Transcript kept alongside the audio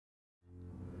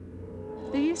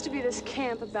used to be this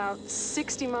camp about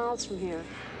 60 miles from here,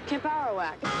 Camp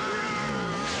Arawak.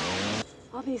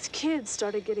 All these kids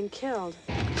started getting killed.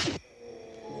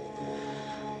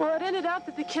 Well, it ended up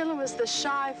that the killer was the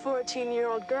shy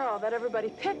 14-year-old girl that everybody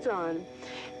picked on,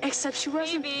 except she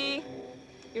wasn't... Baby,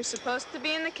 you're supposed to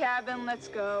be in the cabin. Let's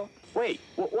go. Wait,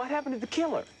 what happened to the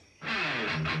killer?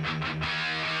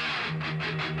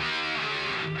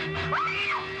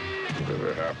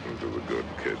 Whatever happened to the good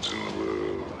kids in the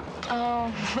world?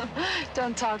 Oh,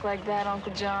 don't talk like that,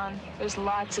 Uncle John. There's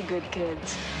lots of good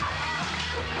kids.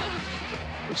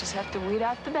 We just have to weed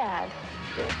out the bad.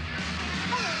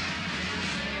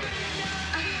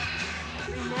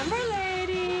 Remember,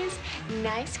 ladies,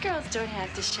 nice girls don't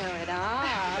have to show it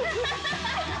off.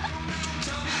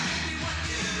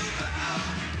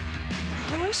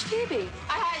 Where's Phoebe?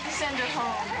 I had to send her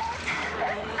home.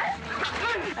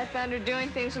 I found her doing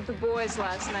things with the boys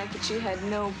last night that she had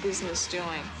no business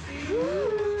doing.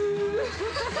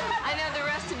 I know the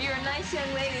rest of you are nice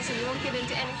young ladies and you won't get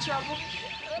into any trouble.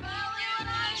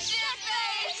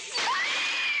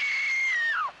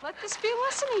 Let this be a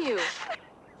lesson to you.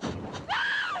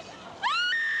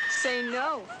 Say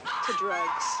no to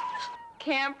drugs.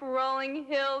 Camp Rolling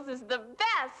Hills is the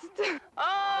best. Oh,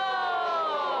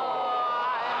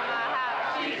 I'm a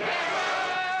happy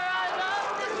camper. I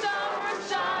love the summer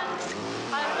sun.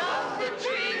 I love the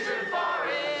trees and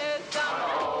forests. I'm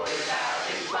always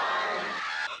having fun.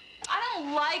 I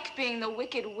don't like being the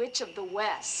wicked witch of the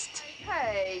West.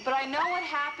 Hey. But I know what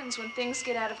happens when things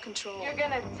get out of control. You're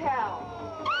gonna tell.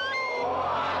 Oh,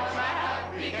 I'm a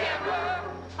happy camper.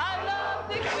 I love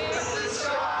the clear blue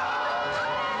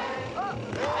sky.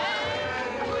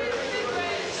 And with the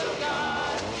grace of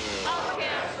God, I'll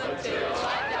camp until I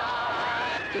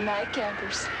die. Good night,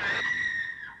 campers.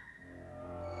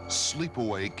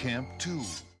 Sleepaway Camp 2.